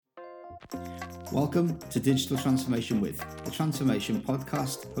Welcome to Digital Transformation With, the Transformation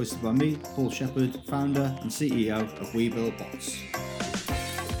podcast hosted by me, Paul Shepherd, founder and CEO of WeBuildBots.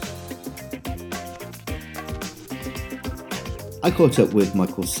 I caught up with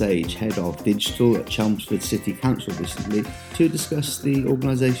Michael Sage, Head of Digital at Chelmsford City Council recently, to discuss the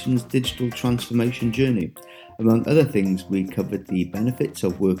organisation's digital transformation journey. Among other things, we covered the benefits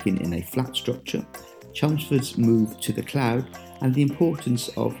of working in a flat structure, Chelmsford's move to the cloud, and the importance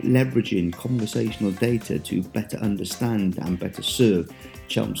of leveraging conversational data to better understand and better serve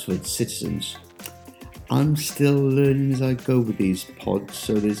Chelmsford citizens. I'm still learning as I go with these pods,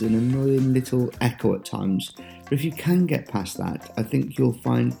 so there's an annoying little echo at times, but if you can get past that, I think you'll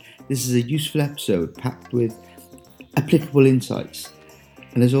find this is a useful episode packed with applicable insights.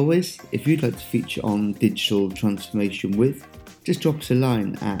 And as always, if you'd like to feature on Digital Transformation With, just drop us a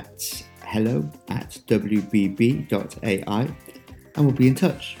line at hello@wbb.ai and we'll be in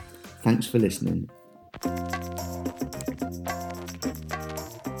touch. Thanks for listening.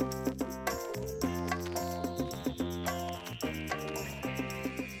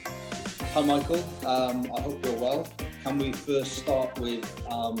 Hi Michael, I hope you're well. Can we first start with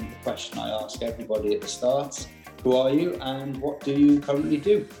the question I ask everybody at the start? Who are you and what do you currently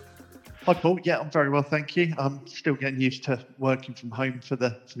do? Hi Paul, yeah, I'm very well, thank you. I'm still getting used to working from home for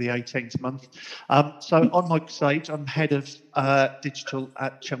the 18th month. So I'm Michael Sage, I'm Head of Digital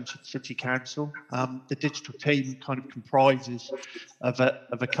at Chelmsford City Council. The digital team kind of comprises of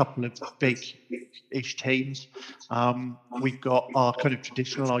a couple of big-ish teams. We've got our kind of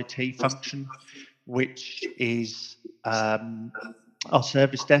traditional IT function, which is our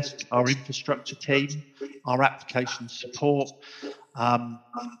service desk, our infrastructure team, our application support,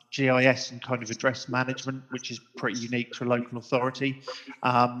 GIS and kind of address management, which is pretty unique to a local authority.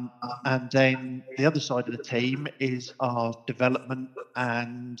 And then the other side of the team is our development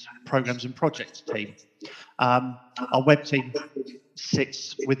and programs and projects team. Our web team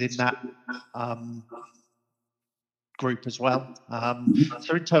sits within that group as well.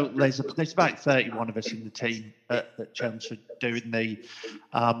 So in total, there's about 31 of us in the team at Chelmsford doing the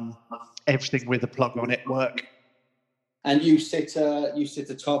everything with a plug on it work. And you sit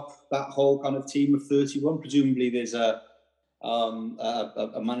atop that whole kind of team of 31. Presumably, there's a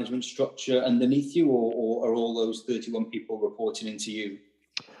management structure underneath you, or are all those 31 people reporting into you?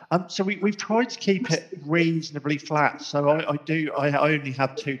 So we've tried to keep it reasonably flat. So I only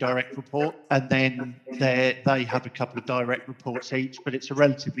have 2 direct reports, and then they have a couple of direct reports each, but it's a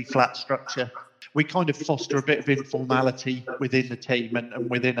relatively flat structure. We kind of foster a bit of informality within the team and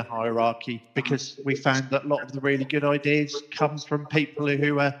within a hierarchy, because we found that a lot of the really good ideas come from people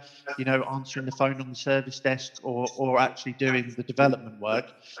who are, answering the phone on the service desk or actually doing the development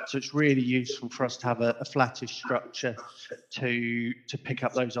work. So it's really useful for us to have a flattish structure to pick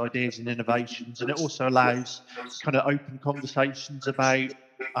up those ideas and innovations. And it also allows kind of open conversations about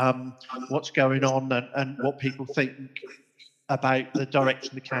what's going on and what people think about the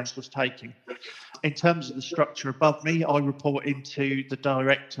direction the council's taking. In terms of the structure above me, I report into the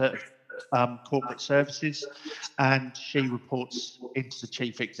Director of Corporate Services, and she reports into the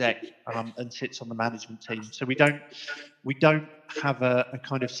Chief Exec and sits on the management team. So we don't have a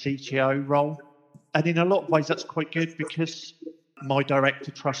kind of CTO role. And in a lot of ways, that's quite good, because my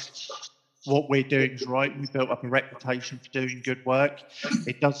director trusts what we're doing is right. We've built up a reputation for doing good work.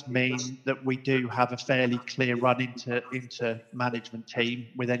 It does mean that we do have a fairly clear run into management team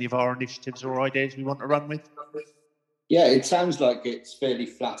with any of our initiatives or ideas we want to run with. Yeah, it sounds like it's fairly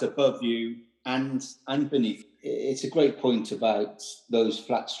flat above you and beneath. It's a great point about those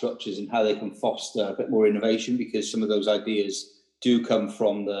flat structures and how they can foster a bit more innovation, because some of those ideas do come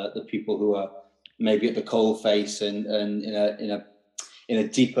from the people who are maybe at the coalface and in a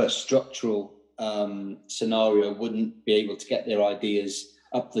deeper structural scenario wouldn't be able to get their ideas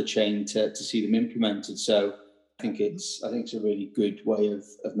up the chain to see them implemented. So I think it's a really good way of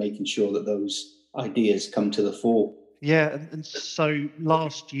making sure that those ideas come to the fore. Yeah, and so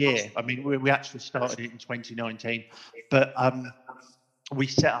last year, I mean, we actually started it in 2019, but we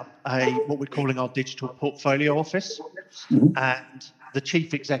set up what we're calling our digital portfolio office, and the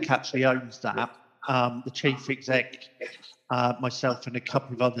chief exec actually owns that. The chief exec, myself and a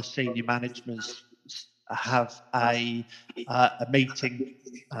couple of other senior managers have a meeting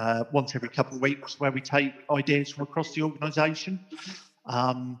once every couple of weeks where we take ideas from across the organisation.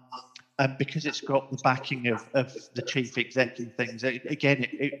 and because it's got the backing of the chief exec and things,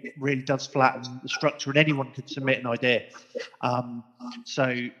 it really does flatten the structure, and anyone could submit an idea.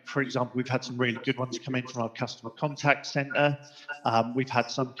 So, for example, we've had some really good ones come in from our customer contact centre. We've had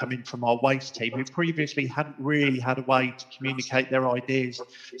some come in from our waste team who previously hadn't really had a way to communicate their ideas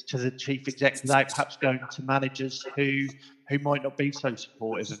to the chief exec without perhaps going to managers who might not be so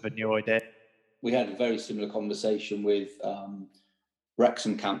supportive of a new idea. We had a very similar conversation with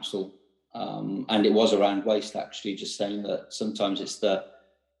Wrexham Council, and it was around waste, actually, just saying that sometimes it's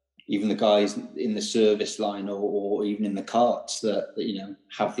even the guys in the service line or even in the carts that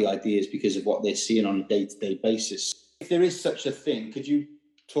have the ideas because of what they're seeing on a day-to-day basis. If there is such a thing, could you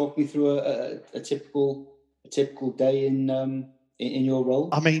talk me through a typical day in your role?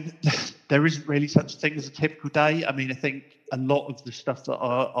 I mean, there isn't really such a thing as a typical day. I mean, I think a lot of the stuff that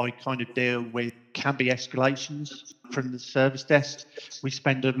I kind of deal with can be escalations from the service desk. We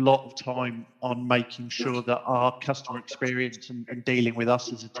spend a lot of time on making sure that our customer experience and dealing with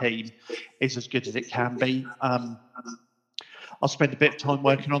us as a team is as good as it can be. I'll spend a bit of time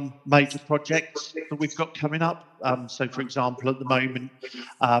working on major projects that we've got coming up. So, for example, at the moment,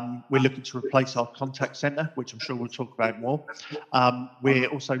 we're looking to replace our contact centre, which I'm sure we'll talk about more. We're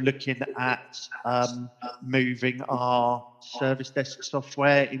also looking at moving our service desk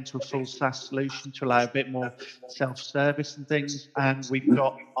software into a full SaaS solution to allow a bit more self-service and things. And we've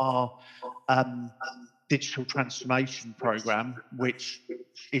got our digital transformation program, which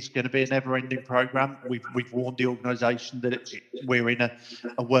is going to be a never-ending program. We've warned the organisation that we're in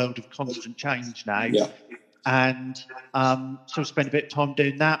a world of constant change now, and so we spend a bit of time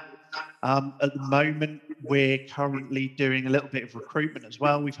doing that. At the moment, we're currently doing a little bit of recruitment as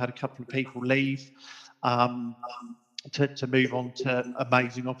well. We've had a couple of people leave to move on to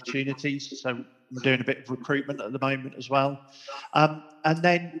amazing opportunities. So we're doing a bit of recruitment at the moment as well. And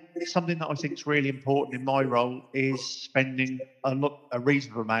then something that I think is really important in my role is spending a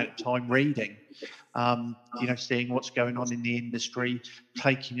reasonable amount of time reading, seeing what's going on in the industry,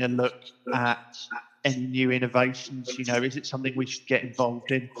 taking a look at any new innovations. Is it something we should get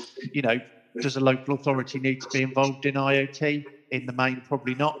involved in? Does a local authority need to be involved in IoT? In the main,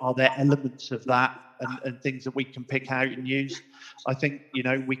 probably not. Are there elements of that and things that we can pick out and use? I think,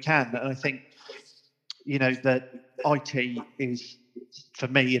 we can. And I think, that IT is, for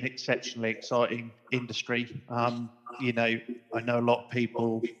me, an exceptionally exciting industry. I know a lot of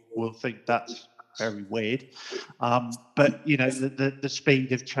people will think that's very weird. But, the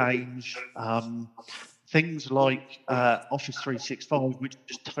speed of change, things like Office 365, which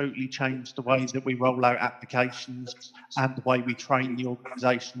just totally changed the way that we roll out applications and the way we train the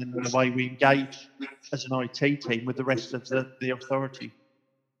organisation and the way we engage as an IT team with the rest of the authority.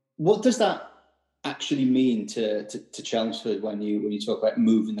 What does that actually mean to Chelmsford when you talk about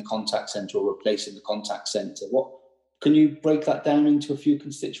moving the contact centre or replacing the contact centre? What can you break that down into a few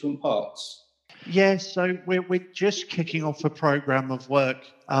constituent parts? Yeah, so we're just kicking off a programme of work.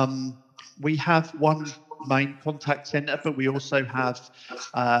 We have one main contact centre, but we also have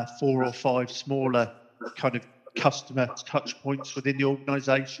 4 or 5 smaller kind of customer touch points within the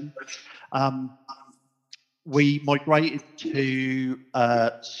organisation. We migrated to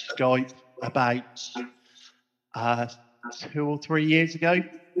Skype about 2 or 3 years ago.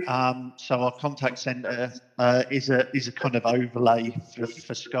 So our contact centre is a kind of overlay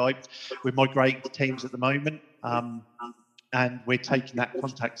for Skype. We're migrating to Teams at the moment. And we're taking that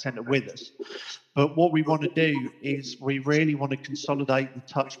contact centre with us. But what we want to do is we really want to consolidate the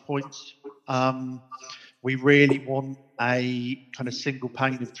touch points. We really want a kind of single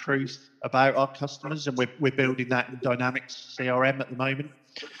pane of truth about our customers, and we're building that in Dynamics CRM at the moment.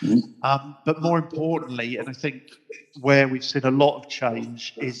 But more importantly, and I think where we've seen a lot of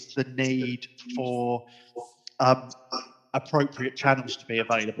change, is the need for appropriate channels to be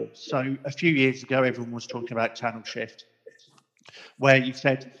available. So a few years ago, everyone was talking about channel shift, where you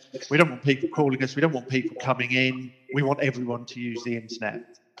said, we don't want people calling us, we don't want people coming in, we want everyone to use the internet.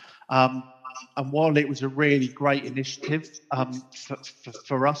 And while it was a really great initiative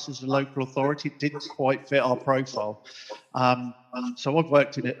for us as a local authority, it didn't quite fit our profile. So I've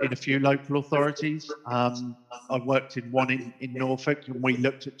worked in a few local authorities. I've worked in one in Norfolk, and we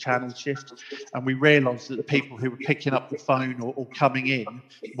looked at channel shift, and we realised that the people who were picking up the phone or coming in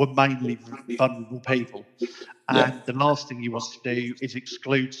were mainly vulnerable people. And the last thing you want to do is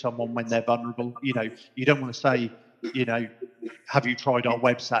exclude someone when they're vulnerable. You don't want to say, have you tried our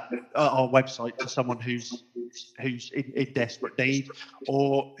website to someone who's in desperate need,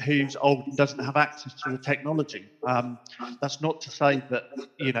 or who's old and doesn't have access to the technology. That's not to say that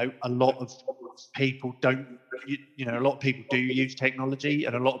a lot of people don't, a lot of people do use technology,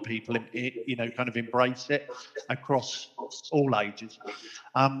 and a lot of people, kind of embrace it across all ages.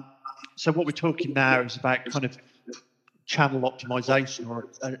 So what we're talking now is about kind of channel optimization or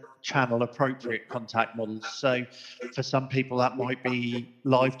channel appropriate contact models. So for some people that might be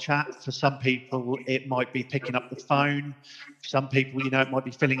live chat, for some people it might be picking up the phone, for some people it might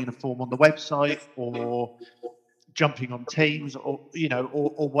be filling in a form on the website or jumping on Teams or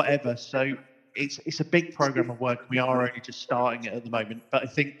or whatever. So it's a big program of work. We are only just starting it at the moment, but I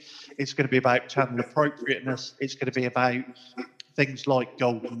think it's going to be about channel appropriateness. It's going to be about things like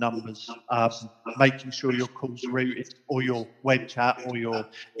golden numbers, making sure your call's routed, or your web chat or your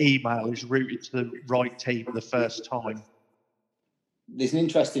email is routed to the right team the first time. There's an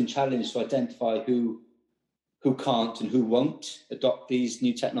interesting challenge to identify who can't and who won't adopt these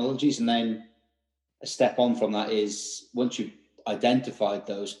new technologies, and then a step on from that is, once you've identified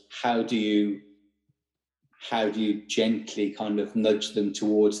those, how do you gently kind of nudge them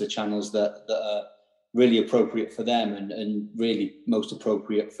towards the channels that are really appropriate for them and really most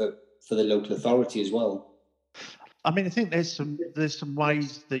appropriate for the local authority as well? I mean, I think there's some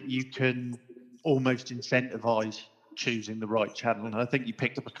ways that you can almost incentivize choosing the right channel, and I think you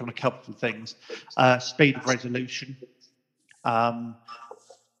picked up on a couple of things: speed of resolution,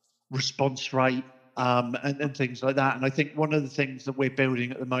 response rate, and things like that. And I think one of the things that we're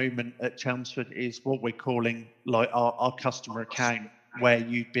building at the moment at Chelmsford is what we're calling like our customer account, where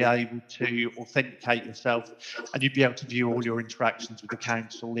you'd be able to authenticate yourself and you'd be able to view all your interactions with the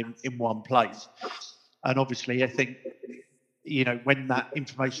council in one place. And obviously, I think, when that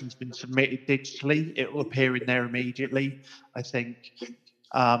information's been submitted digitally, it will appear in there immediately. I think,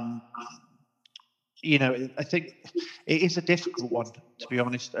 I think it is a difficult one, to be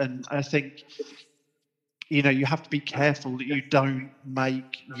honest. And I think, you have to be careful that you don't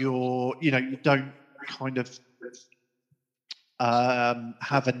make you don't kind of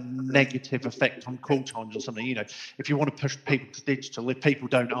have a negative effect on call times or something. If you want to push people to digital, if people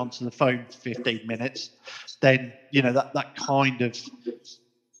don't answer the phone for 15 minutes, then that kind of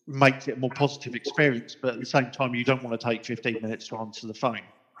makes it a more positive experience. But at the same time, you don't want to take 15 minutes to answer the phone.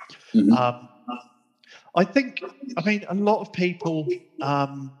 Mm-hmm. I mean, a lot of people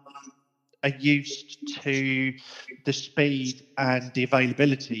are used to the speed and the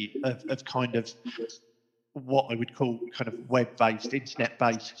availability of kind of what I would call kind of web-based,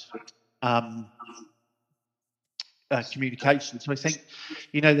 internet-based communication. So I think,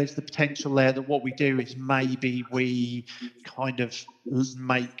 there's the potential there that what we do is maybe we kind of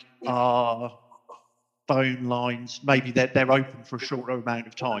make our phone lines, maybe they're open for a shorter amount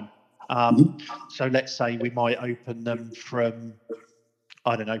of time. So let's say we might open them from,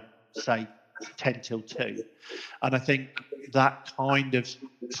 I don't know, say 10 till 2. And I think that kind of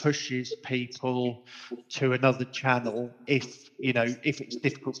pushes people to another channel if it's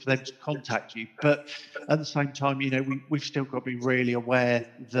difficult for them to contact you. But at the same time, we've still got to be really aware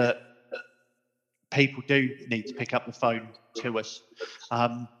that people do need to pick up the phone to us.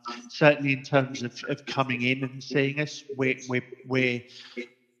 Certainly in terms of coming in and seeing us, we're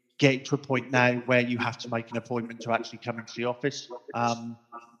getting to a point now where you have to make an appointment to actually come into the office.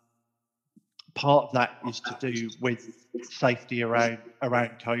 Part of that is to do with safety around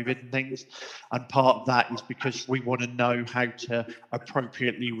COVID and things, and part of that is because we want to know how to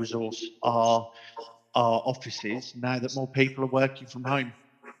appropriately resource our offices now that more people are working from home.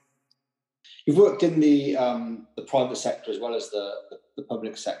 You've worked in the private sector as well as the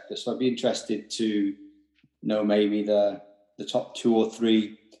public sector, so I'd be interested to know maybe the top 2 or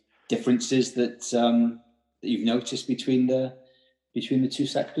 3 differences that you've noticed between the 2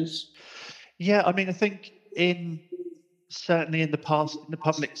 sectors. Yeah, I mean, I think certainly in the past, in the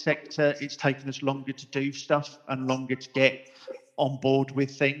public sector, it's taken us longer to do stuff and longer to get on board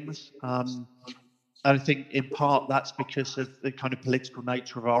with things. And I think in part that's because of the kind of political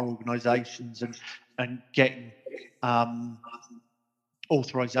nature of our organisations and getting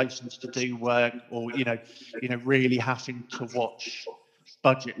authorisations to do work, or really having to watch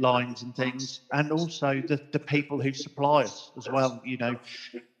budget lines and things, and also the people who supply us as well.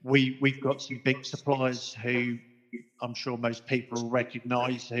 We've got some big suppliers who I'm sure most people will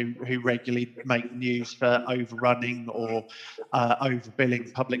recognise, who regularly make news for overrunning or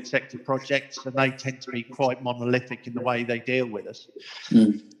overbilling public sector projects, and they tend to be quite monolithic in the way they deal with us.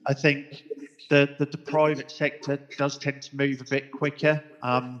 I think the private sector does tend to move a bit quicker.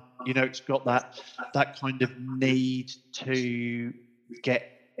 It's got that kind of need to get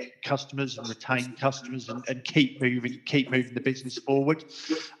customers and retain customers and keep moving the business forward.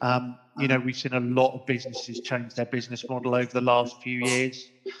 We've seen a lot of businesses change their business model over the last few years.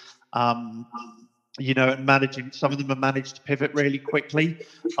 And managing, some of them have managed to pivot really quickly,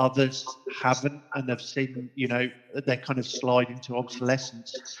 others haven't, and have seen, they're kind of slide into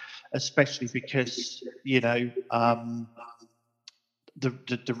obsolescence, especially because,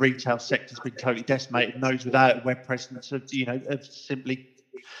 the retail sector's been totally decimated, and those without a web presence have simply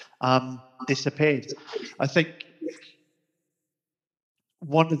disappeared. I think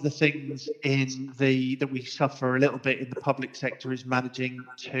one of the things that we suffer a little bit in the public sector is managing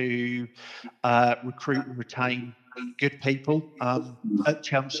to recruit and retain good people. At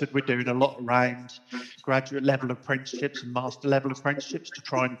Chelmsford, we're doing a lot around graduate level apprenticeships and master level apprenticeships to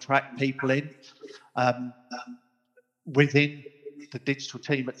try and attract people in. Within the digital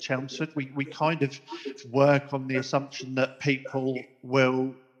team at Chelmsford, we kind of work on the assumption that people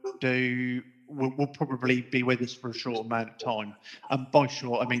will probably be with us for a short amount of time. And by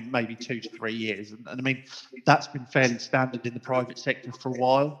short, I mean maybe 2 to 3 years. And I mean, that's been fairly standard in the private sector for a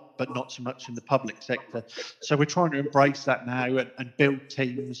while, but not so much in the public sector. So we're trying to embrace that now and build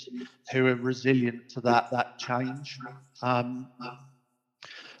teams who are resilient to that change.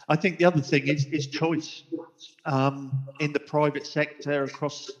 I think the other thing is choice. In the private sector,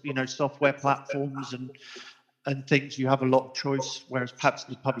 across software platforms and things, you have a lot of choice, whereas perhaps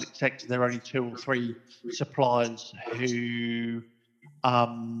in the public sector there are only 2 or 3 suppliers who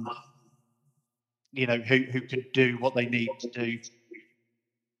who can do what they need to do.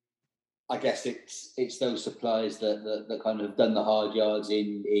 I guess it's those suppliers that kind of done the hard yards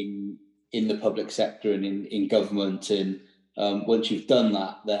in the public sector and in government, and once you've done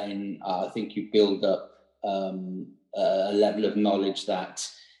that, then I think you build up a level of knowledge that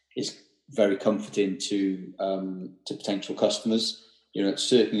is very comforting to potential customers. It's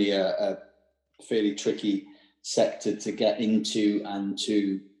certainly a fairly tricky sector to get into and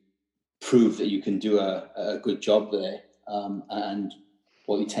to prove that you can do a good job there. And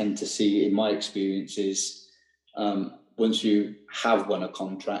what you tend to see, in my experience, is once you have won a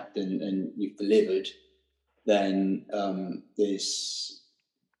contract and you've delivered, then there's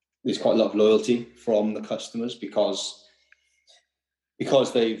quite a lot of loyalty from the customers because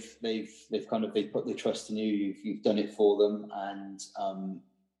they've put their trust in you. You've done it for them, and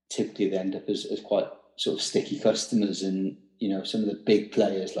typically they end up as quite sort of sticky customers. And some of the big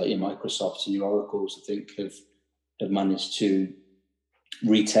players like your Microsofts and your Oracles, I think, have managed to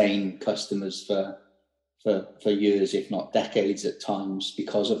retain customers for years, if not decades at times,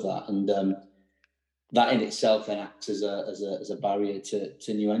 because of that. And that in itself then acts as a barrier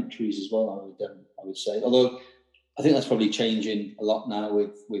to new entries as well. I would say, although I think that's probably changing a lot now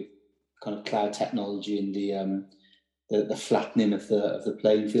with kind of cloud technology and the flattening of the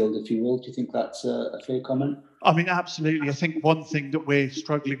playing field, if you will. Do you think that's a fair comment? I mean, absolutely. I think one thing that we're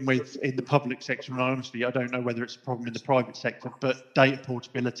struggling with in the public sector, and honestly, I don't know whether it's a problem in the private sector, but data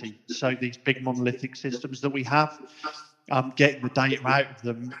portability. So these big monolithic systems that we have, getting the data out of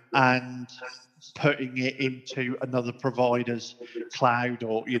them and putting it into another provider's cloud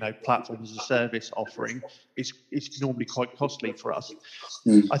or platform as a service offering is normally quite costly for us.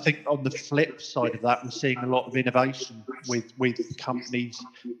 I think on the flip side of that, we're seeing a lot of innovation with companies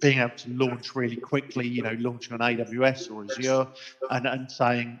being able to launch really quickly, launching on AWS or Azure and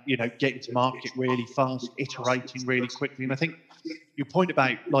saying, getting to market really fast, iterating really quickly. And I think your point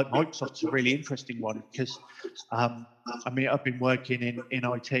about like Microsoft's a really interesting one, because I've been working in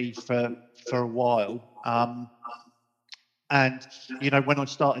IT for a while, and when I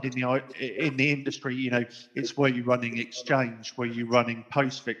started in the industry, it's were you running Exchange, were you running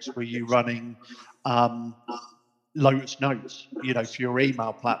Postfix, were you running Lotus Notes, for your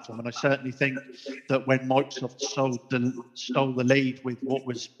email platform. And I certainly think that when Microsoft stole the lead with what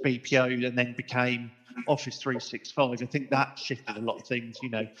was BPO and then became Office 365, I think that shifted a lot of things,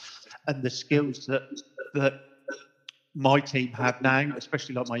 and the skills that my team have now,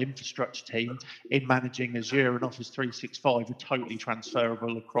 especially like my infrastructure team, in managing Azure and Office 365 are totally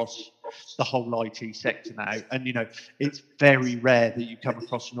transferable across the whole IT sector now. And, it's very rare that you come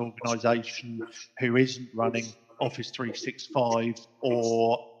across an organization who isn't running Office 365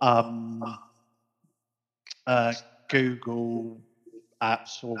 or Google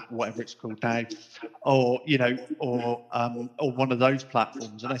apps or whatever it's called now, or one of those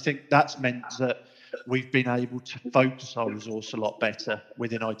platforms. And I think that's meant that we've been able to focus our resource a lot better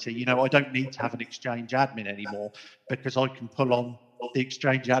within IT. I don't need to have an Exchange admin anymore because I can pull on the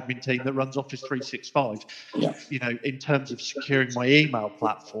Exchange admin team that runs Office 365. Yeah. In terms of securing my email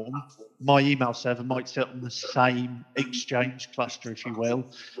platform, my email server might sit on the same Exchange cluster, if you will,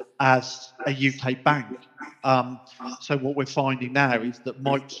 as a UK bank. So what we're finding now is that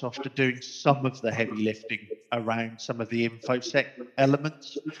Microsoft are doing some of the heavy lifting around some of the infosec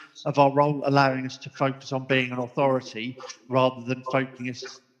elements of our role, allowing us to focus on being an authority rather than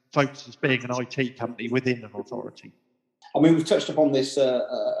focus as being an IT company within an authority. I mean, we've touched upon this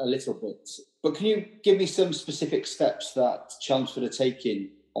a little bit, but can you give me some specific steps that Chelmsford are taking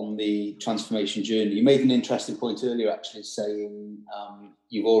on the transformation journey? You made an interesting point earlier, actually, saying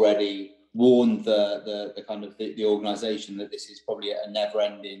you've already warned the kind of the organisation that this is probably a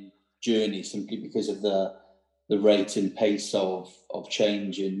never-ending journey, simply because of the rate and pace of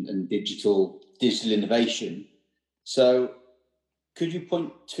change and digital innovation. So, could you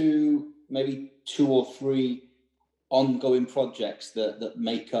point to maybe 2 or 3 ongoing projects that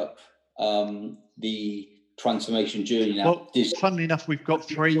make up the transformation journey now? Well, funnily enough, we've got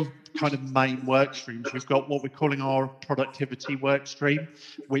 3 kind of main work streams. We've got what we're calling our productivity work stream,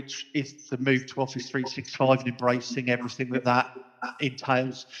 which is the move to Office 365 and embracing everything that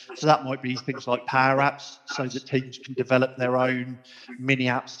entails. So that might be things like Power Apps, so that teams can develop their own mini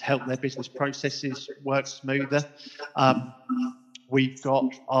apps to help their business processes work smoother. We've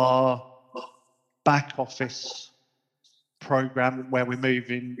got our back office program where we're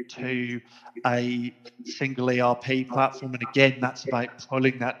moving to a single ERP platform, and again, that's about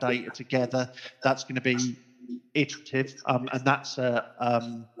pulling that data together. That's going to be iterative, and that's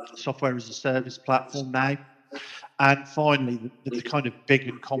a software as a service platform now. And finally, the kind of big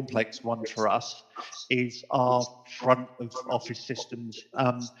and complex one for us is our front of office systems.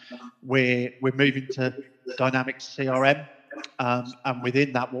 We're moving to Dynamics CRM, and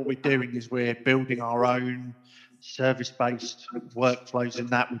within that, what we're doing is we're building our own service-based workflows in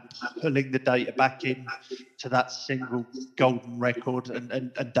that. We're pulling the data back in to that single golden record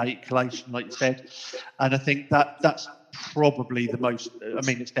and data collation, like you said. And I think that's probably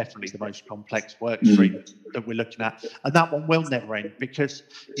it's definitely the most complex work stream that we're looking at. And that one will never end, because,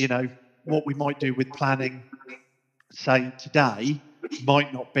 what we might do with planning, say, today,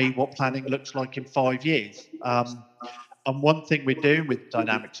 might not be what planning looks like in 5 years. And one thing we're doing with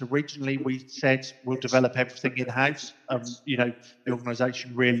Dynamics, originally we said we'll develop everything in-house. The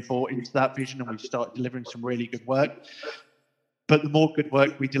organisation really bought into that vision, and we started delivering some really good work. But the more good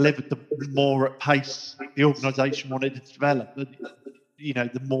work we delivered, the more at pace the organisation wanted it to develop.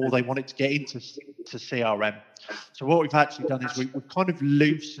 The more they wanted to get into CRM. So what we've actually done is we've kind of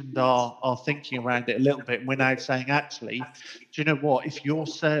loosened our thinking around it a little bit. And we're now saying, actually, do you know what? If you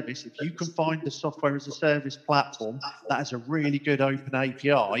can find the software as a service platform that has a really good open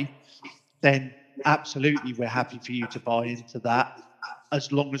API, then absolutely we're happy for you to buy into that,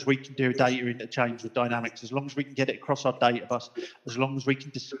 as long as we can do a data interchange with Dynamics, as long as we can get it across our data bus, as long as we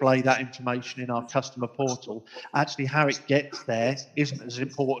can display that information in our customer portal. Actually, how it gets there isn't as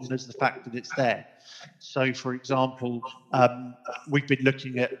important as the fact that it's there. So, for example, we've been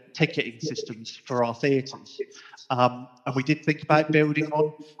looking at ticketing systems for our theatres. And we did think about building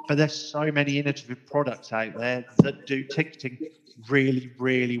one, but there's so many innovative products out there that do ticketing really,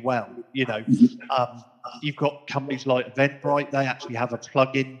 really well. You've got companies like Eventbrite. They actually have a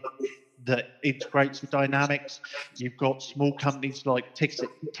plugin that integrates with Dynamics. You've got small companies like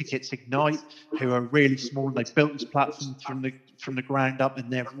Tickets Ignite, who are really small, and they've built this platform from the ground up,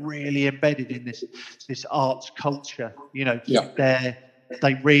 and they're really embedded in this arts culture.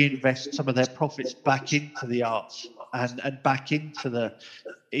 They reinvest some of their profits back into the arts and back into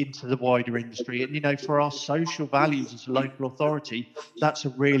the wider industry. And for our social values as a local authority, that's a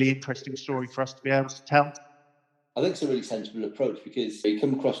really interesting story for us to be able to tell. I think it's a really sensible approach, because you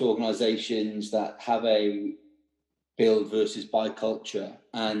come across organisations that have a build versus buy culture,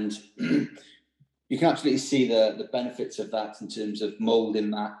 and you can absolutely see the benefits of that in terms of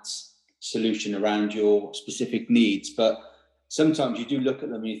moulding that solution around your specific needs. But sometimes you do look at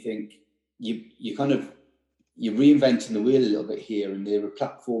them and you think you're reinventing the wheel a little bit here, and there are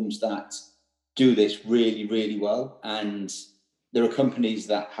platforms that do this really, really well. And there are companies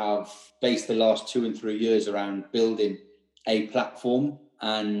that have based the last 2 and 3 years around building a platform,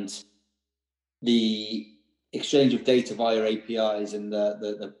 and the exchange of data via APIs and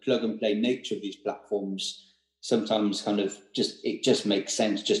the plug and play nature of these platforms sometimes it just makes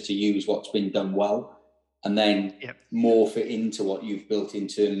sense just to use what's been done well and then morph it into what you've built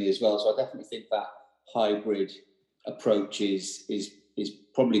internally as well. So I definitely think that hybrid approach is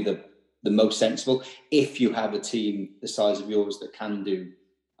probably the most sensible. If you have a team the size of yours that can do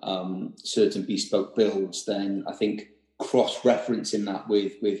certain bespoke builds, then I think cross-referencing that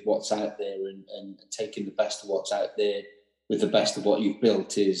with what's out there and taking the best of what's out there with the best of what you've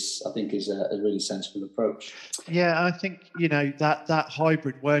built is a really sensible approach. Yeah, I think that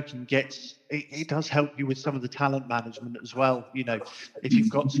hybrid working gets it does help you with some of the talent management as well. You know, if you've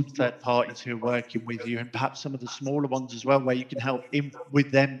got some third parties who are working with you, and perhaps some of the smaller ones as well, where you can help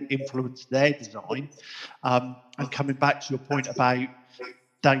with them influence their design. And coming back to your point about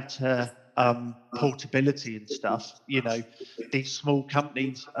data portability and stuff, you know, these small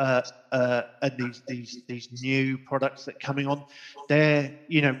companies and these new products that are coming on, they're,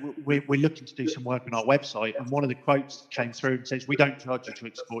 you know, we're looking to do some work on our website, and one of the quotes came through and says, we don't charge you to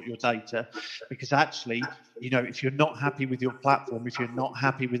export your data, because actually, you know, if you're not happy with your platform, if you're not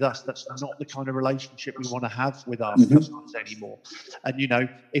happy with us, that's not the kind of relationship we want to have with our customers anymore. And, you know,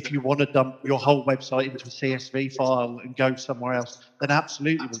 if you want to dump your whole website into a CSV file and go somewhere else, then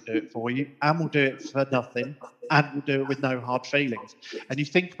absolutely we'll do it for you, and we'll do it for nothing, and we'll do it with no hard feelings. And you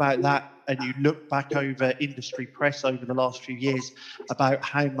think about that, and you look back over industry press over the last few years about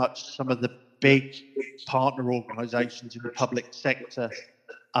how much some of the big partner organisations in the public sector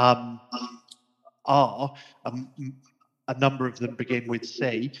are. A number of them begin with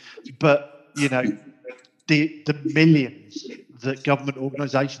C, but, you know, the millions that government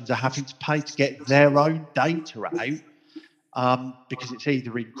organisations are having to pay to get their own data out, because it's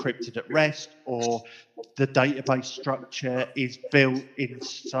either encrypted at rest or the database structure is built in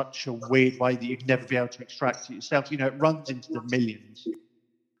such a weird way that you'd never be able to extract it yourself. You know, it runs into the millions.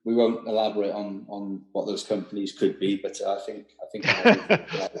 We won't elaborate on what those companies could be, but I think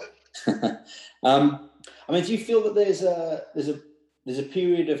I mean, do you feel that there's a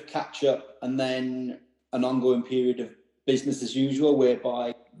period of catch up and then an ongoing period of business as usual,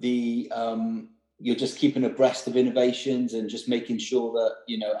 whereby you're just keeping abreast of innovations and just making sure that,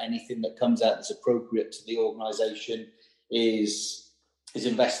 you know, anything that comes out that's appropriate to the organisation is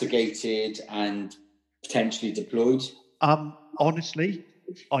investigated and potentially deployed? Honestly,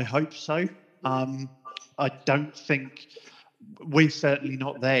 I hope so. I don't think we're certainly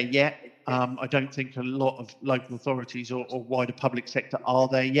not there yet. I don't think a lot of local authorities or wider public sector are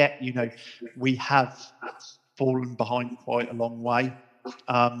there yet. You know, we have fallen behind quite a long way.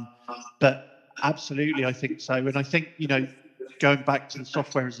 But absolutely, I think so. And I think, you know, going back to the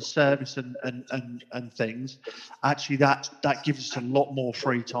software as a service and things, actually that gives us a lot more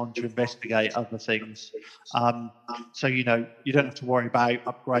free time to investigate other things. So, you know, you don't have to worry about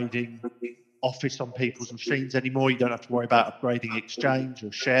upgrading Office on people's machines anymore. You don't have to worry about upgrading Exchange or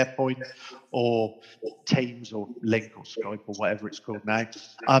SharePoint or Teams or Link or Skype or whatever it's called now.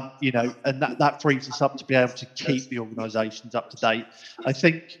 You know, and that frees us up to be able to keep the organisations up to date. I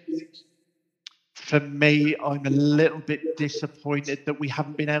think for me, I'm a little bit disappointed that we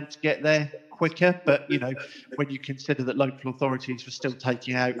haven't been able to get there quicker. But, you know, when you consider that local authorities were still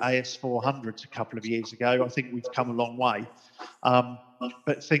taking out AS400s a couple of years ago, I think we've come a long way.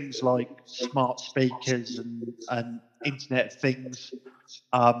 But things like smart speakers and Internet of Things,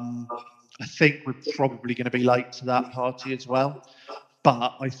 I think we're probably going to be late to that party as well.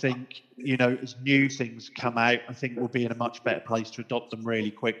 But I think, you know, as new things come out, I think we'll be in a much better place to adopt them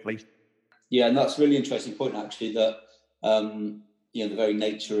really quickly. Yeah, and that's a really interesting point, actually, that, you know, the very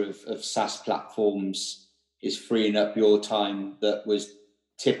nature of SaaS platforms is freeing up your time that was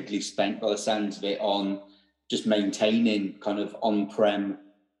typically spent, by the sounds of it, on just maintaining kind of on-prem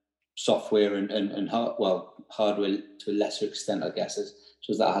software and hardware to a lesser extent, I guess,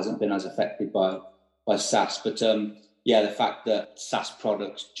 so that hasn't been as affected by SaaS. But yeah, the fact that SaaS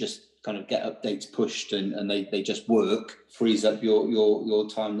products just kind of get updates pushed and they just work frees up your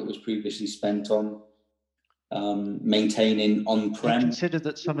time that was previously spent on maintaining on-prem. Consider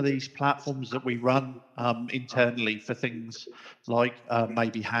that some of these platforms that we run internally for things like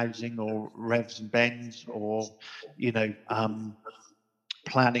maybe housing or revs and bends or, you know,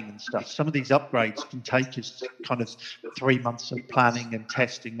 planning and stuff. Some of these upgrades can take us kind of 3 months of planning and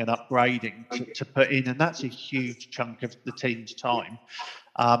testing and upgrading to put in, and that's a huge chunk of the team's time.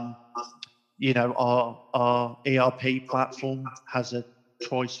 You know, our ERP platform has a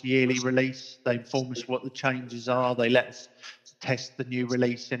twice yearly release. They inform us what the changes are. They let us test the new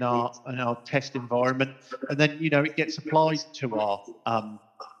release in our test environment, and then, you know, it gets applied to our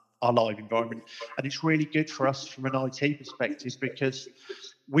live environment. And it's really good for us from an IT perspective, because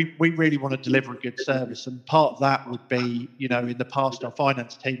we really want to deliver a good service. And part of that would be, you know, in the past, our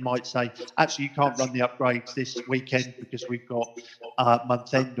finance team might say, actually, you can't run the upgrades this weekend because we've got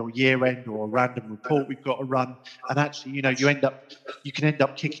month end or year end or a random report we've got to run. And actually, you know, you can end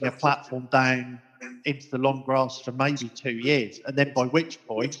up kicking a platform down into the long grass for maybe 2 years. And then by which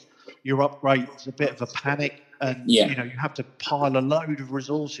point your upgrade is a bit of a panic. And, you know, you have to pile a load of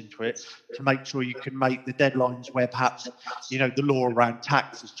resource into it to make sure you can make the deadlines where perhaps, you know, the law around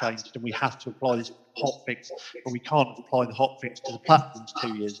tax has changed and we have to apply this hotfix, but we can't apply the hotfix because the platform's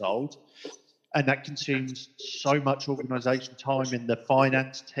 2 years old. and that consumes so much organisation time in the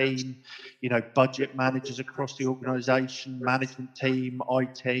finance team, budget managers across the organisation, management team,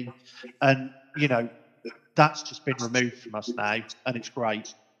 IT, and that's just been removed from us now, and it's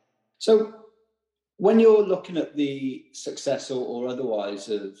great. So when you're looking at the success or otherwise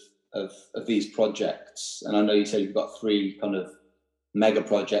of these projects, and I know you say you've got 3 kind of mega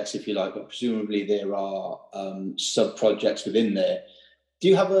projects, if you like, but presumably there are sub projects within there. Do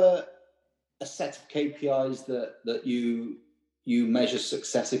you have a set of KPIs that you measure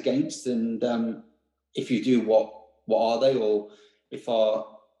success against? And if you do, what are they? Or if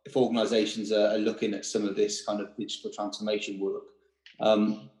organisations are looking at some of this kind of digital transformation work,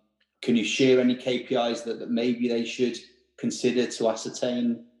 can you share any KPIs that maybe they should consider to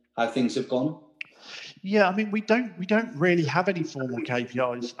ascertain how things have gone? Yeah, I mean, we don't really have any formal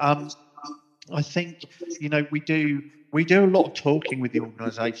KPIs. I think we do a lot of talking with the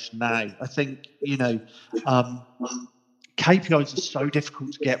organisation now. I think KPIs are so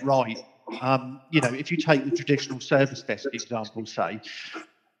difficult to get right. If you take the traditional service desk example, say,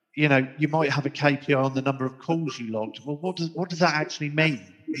 you might have a KPI on the number of calls you logged. Well, what does that actually mean?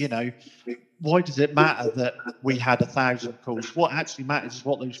 Why does it matter that we had 1,000 calls? What actually matters is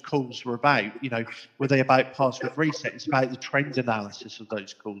what those calls were about. Were they about password reset? It's about the trend analysis of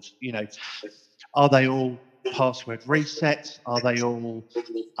those calls. Are they all password resets? Are they all,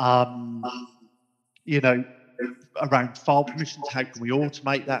 around file permissions? How can we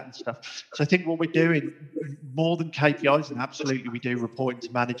automate that and stuff? So I think what we're doing, more than KPIs, and absolutely we do reporting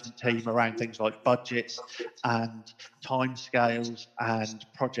to management team around things like budgets and timescales and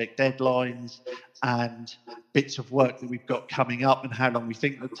project deadlines and bits of work that we've got coming up and how long we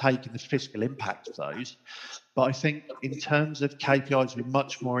think they'll take and the fiscal impact of those. But I think in terms of KPIs, we're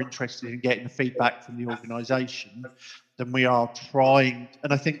much more interested in getting the feedback from the organisation than we are trying.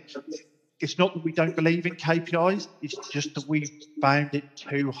 And I think it's not that we don't believe in KPIs, it's just that we found it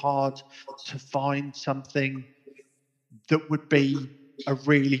too hard to find something that would be a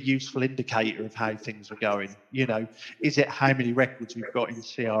really useful indicator of how things are going. Is it how many records we've got in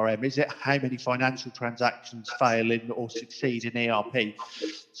CRM? Is it how many financial transactions fail in or succeed in ERP?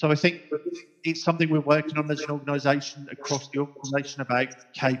 So I think it's something we're working on as an organisation, across the organisation, about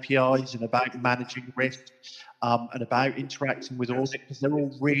KPIs and about managing risk and about interacting with audit, because they're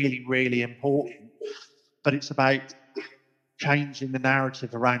all really, really important. But it's about changing the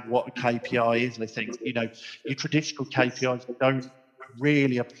narrative around what a KPI is. I think your traditional KPIs don't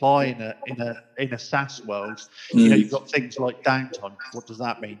really apply in a SaaS world. You've got things like downtime. What does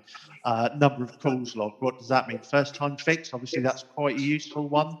that mean? Number of calls logged. What does that mean? First time fix. Obviously, that's quite a useful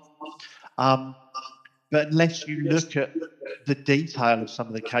one. But unless you look at the detail of some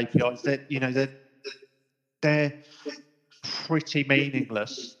of the KPIs, they're pretty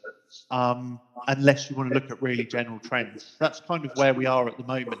meaningless. Unless you want to look at really general trends. That's kind of where we are at the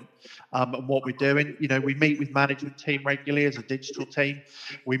moment, and what we're doing. We meet with management team regularly as a digital team.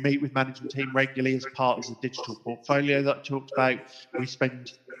 We meet with management team regularly as part of the digital portfolio that I talked about. We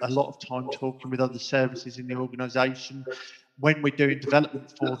spend a lot of time talking with other services in the organisation. When we're doing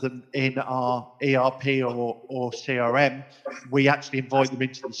development for them in our ERP or CRM, we actually invite them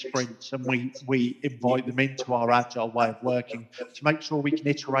into the sprints, and we invite them into our agile way of working to make sure we can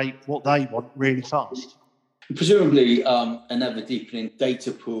iterate what they want really fast. Presumably, an ever deepening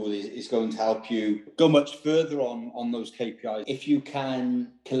data pool is going to help you go much further on those KPIs. If you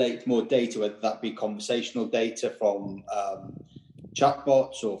can collate more data, whether that be conversational data from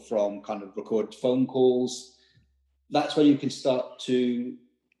chatbots or from kind of recorded phone calls, that's where you can start to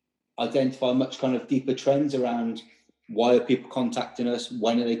identify much kind of deeper trends around why are people contacting us,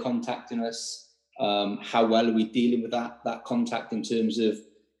 when are they contacting us, how well are we dealing with that contact in terms of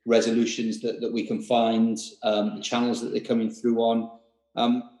resolutions that we can find, the channels that they're coming through on.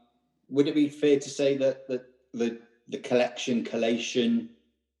 Would it be fair to say that the collection, collation,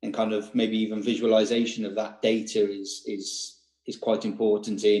 and kind of maybe even visualization of that data is quite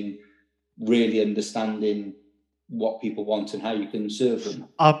important in really understanding what people want and how you can serve them?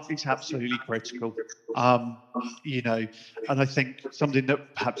 It's absolutely critical. And I think something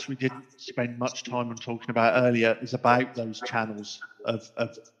that perhaps we didn't spend much time on talking about earlier is about those channels of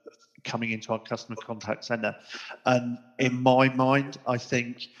coming into our customer contact center. And in my mind, I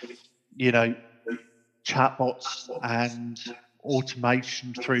think, chatbots and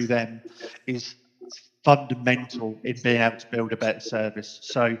automation through them is fundamental in being able to build a better service.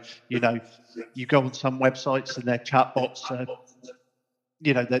 So, you go on some websites and their chatbots are,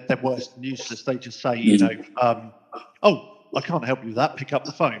 they're worse than useless. They just say, oh, I can't help you with that. Pick up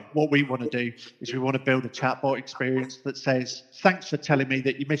the phone. What we want to do is we want to build a chatbot experience that says, thanks for telling me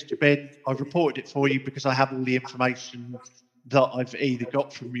that you missed your bin. I've reported it for you because I have all the information that I've either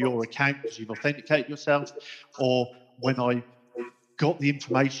got from your account because you've authenticated yourself, or when I got the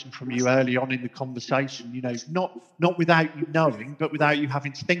information from you early on in the conversation, not without you knowing, but without you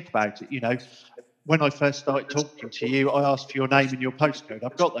having to think about it. When I first started talking to you, I asked for your name and your postcode.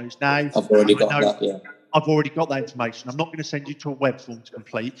 I've got those now. I've already got that, yeah. I've already got that information. I'm not going to send you to a web form to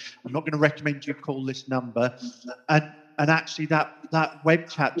complete. I'm not going to recommend you call this number. And actually that web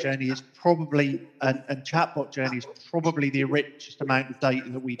chat journey is probably, and chatbot journey is probably the richest amount of data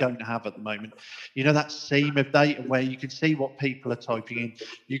that we don't have at the moment. That seam of data where you can see what people are typing in.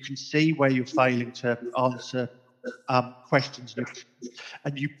 You can see where you're failing to answer questions,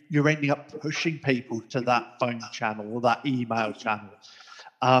 and you're ending up pushing people to that phone channel or that email channel.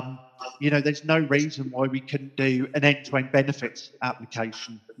 There's no reason why we couldn't do an end-to-end benefits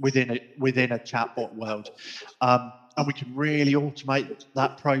application within a chatbot world. And we can really automate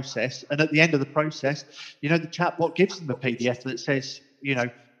that process. And at the end of the process, the chatbot gives them a PDF that says,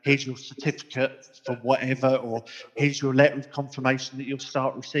 here's your certificate for whatever, or here's your letter of confirmation that you'll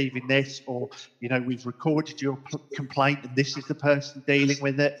start receiving this, or, we've recorded your complaint and this is the person dealing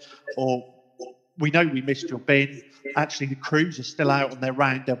with it, or we know we missed your bin. Actually, the crews are still out on their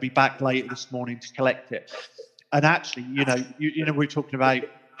round. They'll be back later this morning to collect it. And actually, we're talking about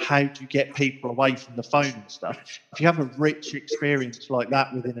how do you get people away from the phone and stuff. If you have a rich experience like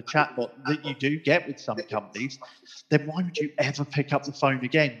that within a chatbot that you do get with some companies, then why would you ever pick up the phone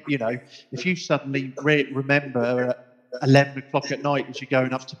again? If you suddenly remember at 11 o'clock at night as you're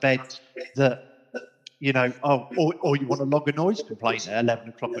going up to bed that, or you want to log a noise complaint at 11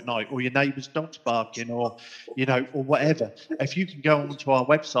 o'clock at night, or your neighbour's dog's barking, or whatever. If you can go onto our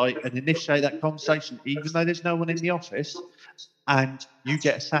website and initiate that conversation, even though there's no one in the office, and you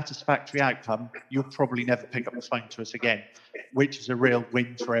get a satisfactory outcome, you'll probably never pick up the phone to us again, which is a real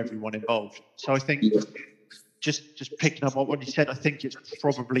win for everyone involved. So I think just picking up on what you said, I think it's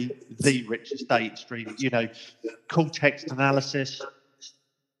probably the richest data stream. Call text analysis.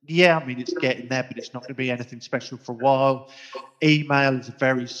 Yeah, I mean, it's getting there, but it's not going to be anything special for a while. Email is a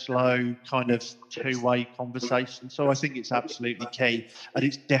very slow kind of two-way conversation. So I think it's absolutely key. And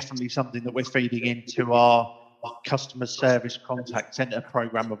it's definitely something that we're feeding into our customer service contact centre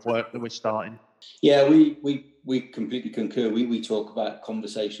program of work that we're starting. Yeah, we completely concur. We talk about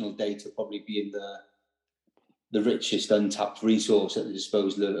conversational data probably being the richest untapped resource at the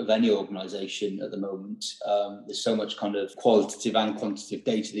disposal of any organisation at the moment. There's so much kind of qualitative and quantitative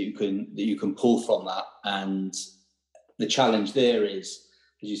data that you can pull from that, and the challenge there is,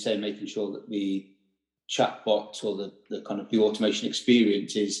 as you say, making sure that the chatbot or the kind of the automation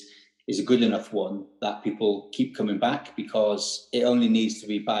experience is a good enough one that people keep coming back, because it only needs to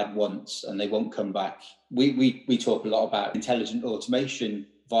be bad once and they won't come back. We talk a lot about intelligent automation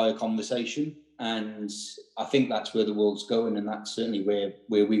via conversation. And I think that's where the world's going, and that's certainly where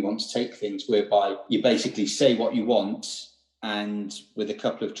we want to take things, whereby you basically say what you want, and with a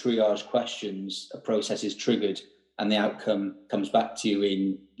couple of triage questions, a process is triggered and the outcome comes back to you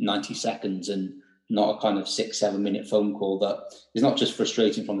in 90 seconds, and not a kind of 6-7 minute phone call that is not just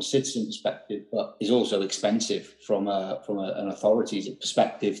frustrating from a citizen perspective, but is also expensive from an authority's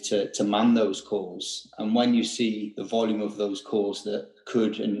perspective to man those calls. And when you see the volume of those calls that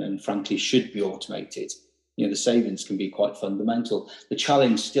could and frankly should be automated, the savings can be quite fundamental. The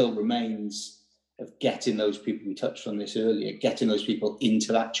challenge still remains of getting those people, we touched on this earlier, getting those people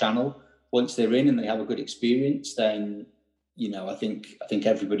into that channel. Once they're in and they have a good experience, then I think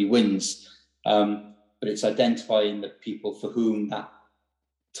everybody wins. But it's identifying the people for whom that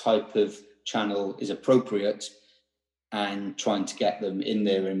type of channel is appropriate and trying to get them in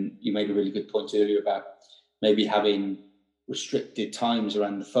there. And you made a really good point earlier about maybe having restricted times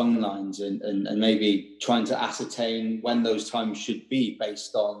around the phone lines and maybe trying to ascertain when those times should be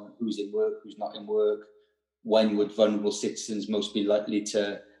based on who's in work, who's not in work, when would vulnerable citizens most be likely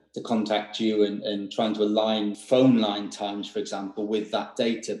to contact you, and trying to align phone line times, for example, with that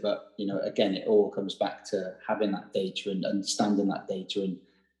data. But, again, it all comes back to having that data and understanding that data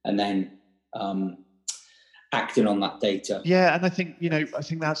and then acting on that data. Yeah, and I think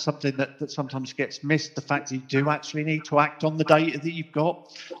that's something that sometimes gets missed, the fact that you do actually need to act on the data that you've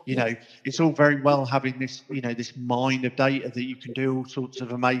got. It's all very well having this, this mine of data that you can do all sorts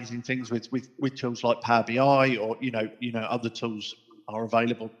of amazing things with tools like Power BI, or, other tools are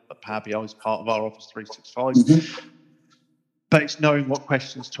available, but Power BI is part of our Office 365. Mm-hmm. But it's knowing what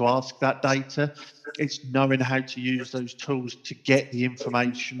questions to ask that data. It's knowing how to use those tools to get the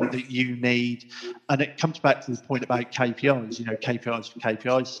information that you need. And it comes back to the point about KPIs, KPIs for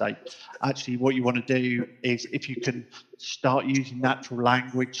KPIs' sake. Actually, what you want to do is, if you can start using natural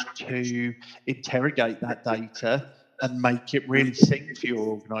language to interrogate that data and make it really sing for your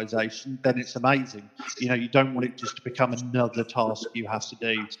organisation, then it's amazing. You don't want it just to become another task you have to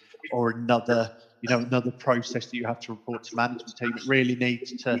do, or another process that you have to report to management team. It really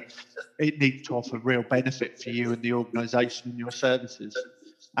needs to offer real benefit for you and the organisation and your services,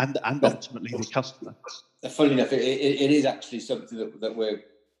 and ultimately the customer. Funnily enough, it is actually something that we're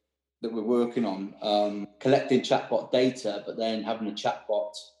working on, collecting chatbot data, but then having a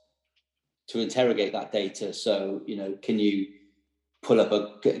chatbot to interrogate that data. So, can you pull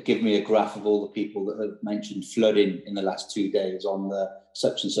up give me a graph of all the people that have mentioned flooding in the last 2 days on the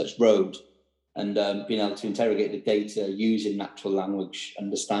such and such road, and being able to interrogate the data using natural language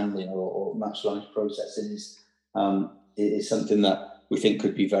understanding or natural language processing is something that we think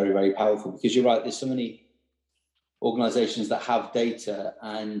could be very, very powerful. Because you're right, there's so many organizations that have data,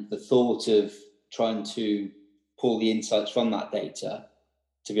 and the thought of trying to pull the insights from that data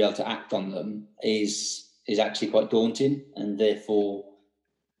to be able to act on them is actually quite daunting, and therefore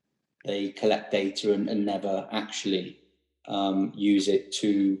they collect data and never actually use it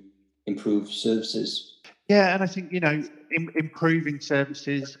to improve services. Yeah, and I think improving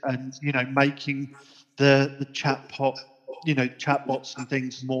services and making the chatbots and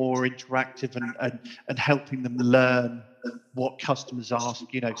things more interactive and helping them learn what customers ask.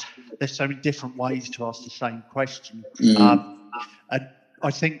 There's so many different ways to ask the same question. And I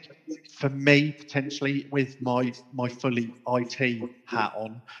think for me, potentially with my fully IT hat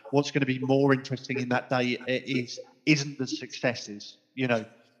on, what's going to be more interesting in that day isn't the successes.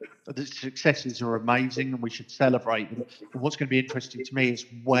 The successes are amazing and we should celebrate them. But what's going to be interesting to me is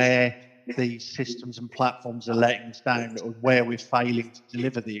where these systems and platforms are letting us down, or where we're failing to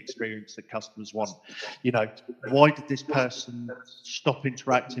deliver the experience that customers want. Why did this person stop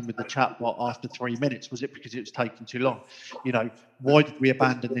interacting with the chatbot after 3 minutes? Was it because it was taking too long? Why did we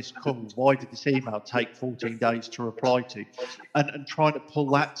abandon this call? Why did this email take 14 days to reply to? And trying to pull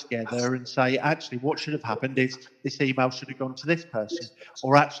that together and say, actually, what should have happened is this email should have gone to this person,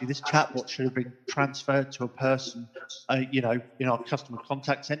 or actually this chatbot should have been transferred to a person, in our customer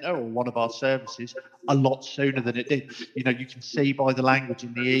contact center or one of our services a lot sooner than it did. You can see by the language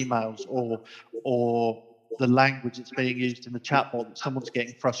in the emails or the language that's being used in the chatbot that someone's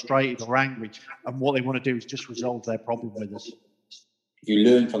getting frustrated or angry, and what they want to do is just resolve their problem with us. If you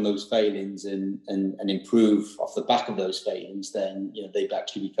learn from those failings and improve off the back of those failings, then they've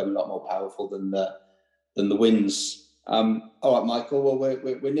actually become a lot more powerful than the wins. All right, Michael. Well,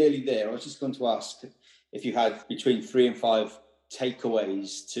 we're nearly there. I was just going to ask if you had between 3 and 5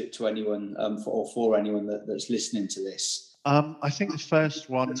 takeaways to anyone for anyone that's listening to this. I think the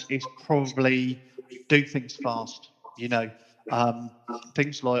first one is probably do things fast.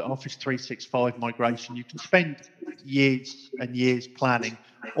 Things like Office 365 migration, you can spend years and years planning,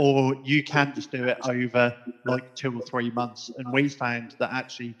 or you can just do it over like 2 or 3 months. And we found that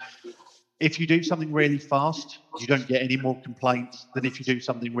actually, if you do something really fast, you don't get any more complaints than if you do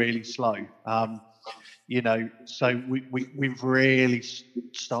something really slow. So we've really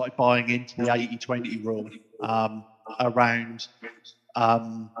started buying into the 80-20 rule around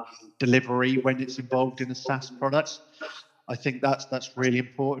delivery when it's involved in a SaaS product. I think that's really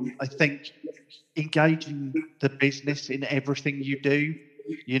important. I think engaging the business in everything you do,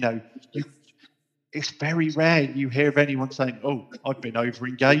 it's very rare you hear of anyone saying, "Oh, I've been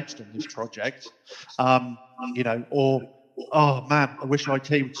over-engaged on this project," or "Oh man, I wish IT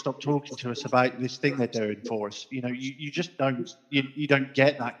would stop talking to us about this thing they're doing for us." You just don't you don't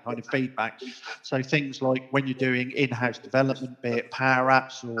get that kind of feedback. So things like when you're doing in-house development, be it Power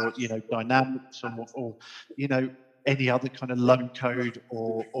Apps or Dynamics or any other kind of low code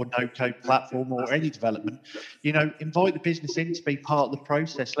or no code platform or any development, invite the business in to be part of the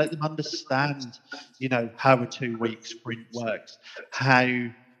process. Let them understand, how a 2-week sprint works, how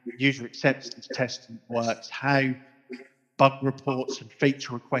user acceptance testing works, how bug reports and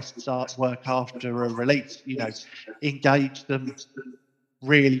feature requests work after a release. Engage them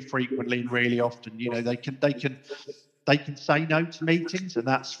really frequently and really often. They can say no to meetings, and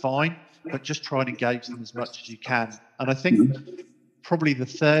that's fine, but just try and engage them as much as you can. And I think probably the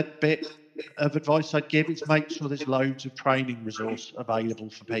third bit of advice I'd give is make sure there's loads of training resource available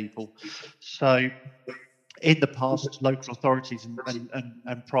for people. So in the past, local authorities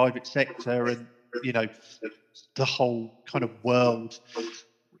and private sector and the whole kind of world,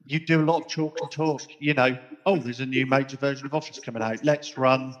 you do a lot of chalk and talk. You know, oh, there's a new major version of Office coming out. Let's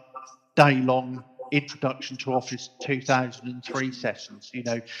run day-long introduction to Office 2003 sessions, you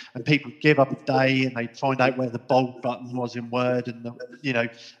know, and people give up a day and they'd find out where the bold button was in Word, and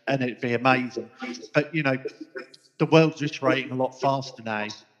and it'd be amazing. But the world's iterating a lot faster now.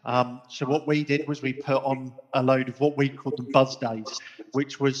 So what we did was we put on a load of what we called them buzz days,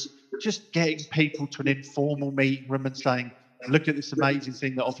 which was just getting people to an informal meeting room and saying, look at this amazing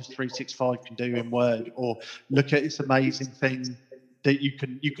thing that Office 365 can do in Word, or look at this amazing thing that you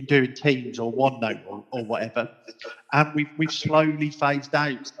can do in Teams or OneNote or whatever. And we've slowly phased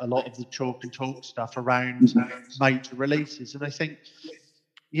out a lot of the chalk and talk stuff around major releases. And I think,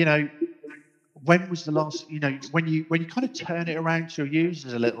 when was the last, when you kind of turn it around to your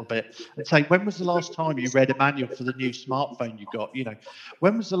users a little bit and say, when was the last time you read a manual for the new smartphone you got?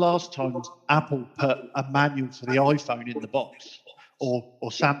 When was the last time Apple put a manual for the iPhone in the box? Or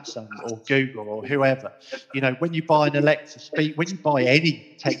Samsung or Google or whoever, when you buy an Alexa speaker, when you buy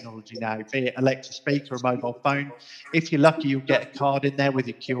any technology now, be it Alexa speaker or mobile phone, if you're lucky, you'll get a card in there with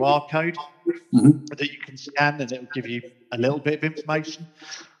your QR code that you can scan, and it will give you a little bit of information.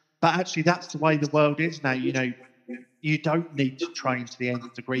 But actually, that's the way the world is now. You don't need to train to the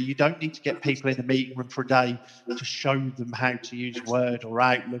nth degree. You don't need to get people in a meeting room for a day to show them how to use Word or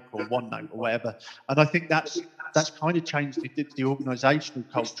Outlook or OneNote or whatever. And I think that's kind of changed the organisational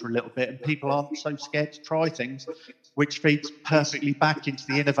culture a little bit, and people aren't so scared to try things, which feeds perfectly back into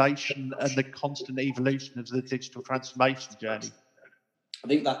the innovation and the constant evolution of the digital transformation journey. I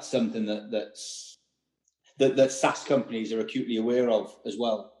think that's something that SaaS companies are acutely aware of as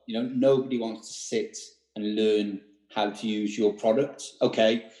well. Nobody wants to sit and learn how to use your product.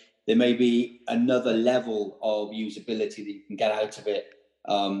 Okay, there may be another level of usability that you can get out of it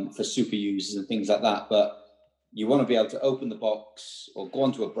for super users and things like that, but you want to be able to open the box or go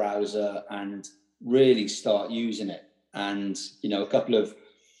onto a browser and really start using it. And, a couple of,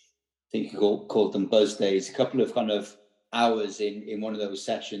 I think you called them buzz days, a couple of kind of hours in one of those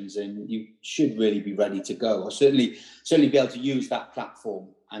sessions, and you should really be ready to go, or certainly be able to use that platform.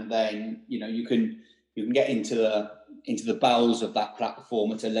 And then, you can get into the bowels of that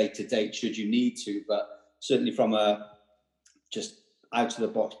platform at a later date should you need to, but certainly from a just out of the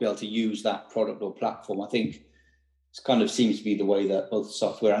box, be able to use that product or platform. I think it kind of seems to be the way that both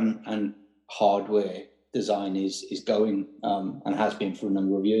software and hardware design is going, and has been for a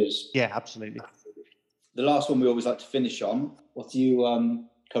number of years. Yeah, absolutely. The last one we always like to finish on. What are you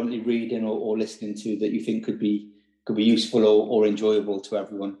currently reading or listening to that you think could be useful or enjoyable to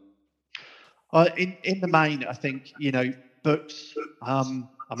everyone? In the main, I think, books.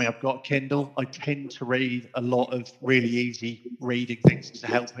 I've got a Kindle. I tend to read a lot of really easy reading things to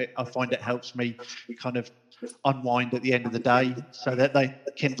help it. I find it helps me kind of unwind at the end of the day. So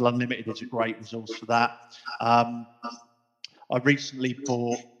that Kindle Unlimited is a great resource for that. I recently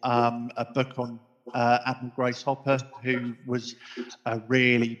bought a book on Admiral Grace Hopper, who was a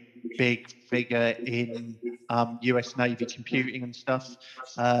really big figure in US Navy computing and stuff.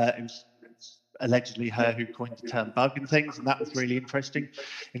 It was allegedly her who coined the term bug and things, and that was really interesting.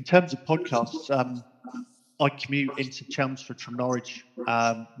 In terms of podcasts, I commute into Chelmsford from Norwich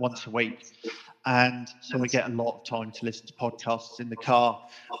once a week, and so I get a lot of time to listen to podcasts in the car.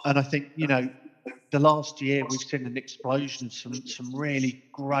 And I think, the last year we've seen an explosion of some really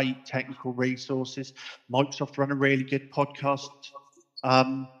great technical resources. Microsoft run a really good podcast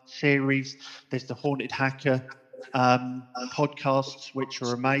series. There's the Haunted Hacker podcasts, which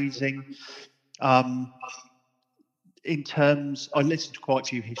are amazing. In terms, I listen to quite a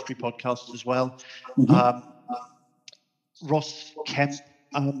few history podcasts as well. Ross Kemp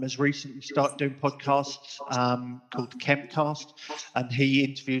has recently started doing podcasts called Kempcast, and he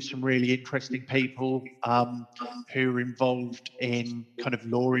interviews some really interesting people who are involved in kind of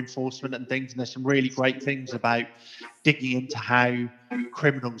law enforcement and things. And there's some really great things about digging into how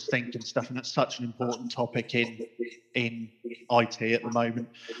criminals think and stuff. And that's such an important topic in IT at the moment.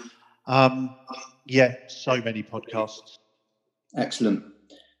 So many podcasts. Excellent.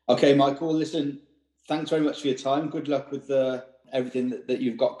 Okay, Michael, listen, thanks very much for your time. Good luck with everything that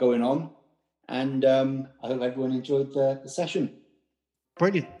you've got going on. And I hope everyone enjoyed the session.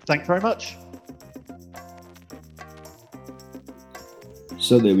 Brilliant. Thanks very much.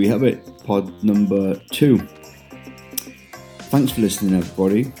 So there we have it, pod number 2. Thanks for listening,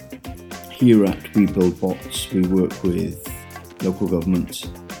 everybody. Here at We Build Bots, we work with local governments,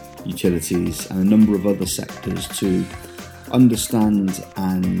 utilities, and a number of other sectors to understand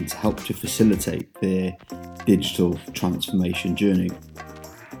and help to facilitate their digital transformation journey.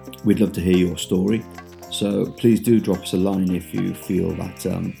 We'd love to hear your story, So please do drop us a line if you feel that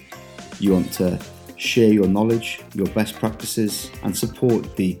you want to share your knowledge, your best practices, and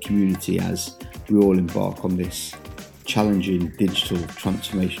support the community as we all embark on this challenging digital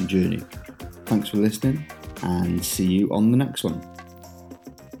transformation journey. Thanks for listening, and see you on the next one.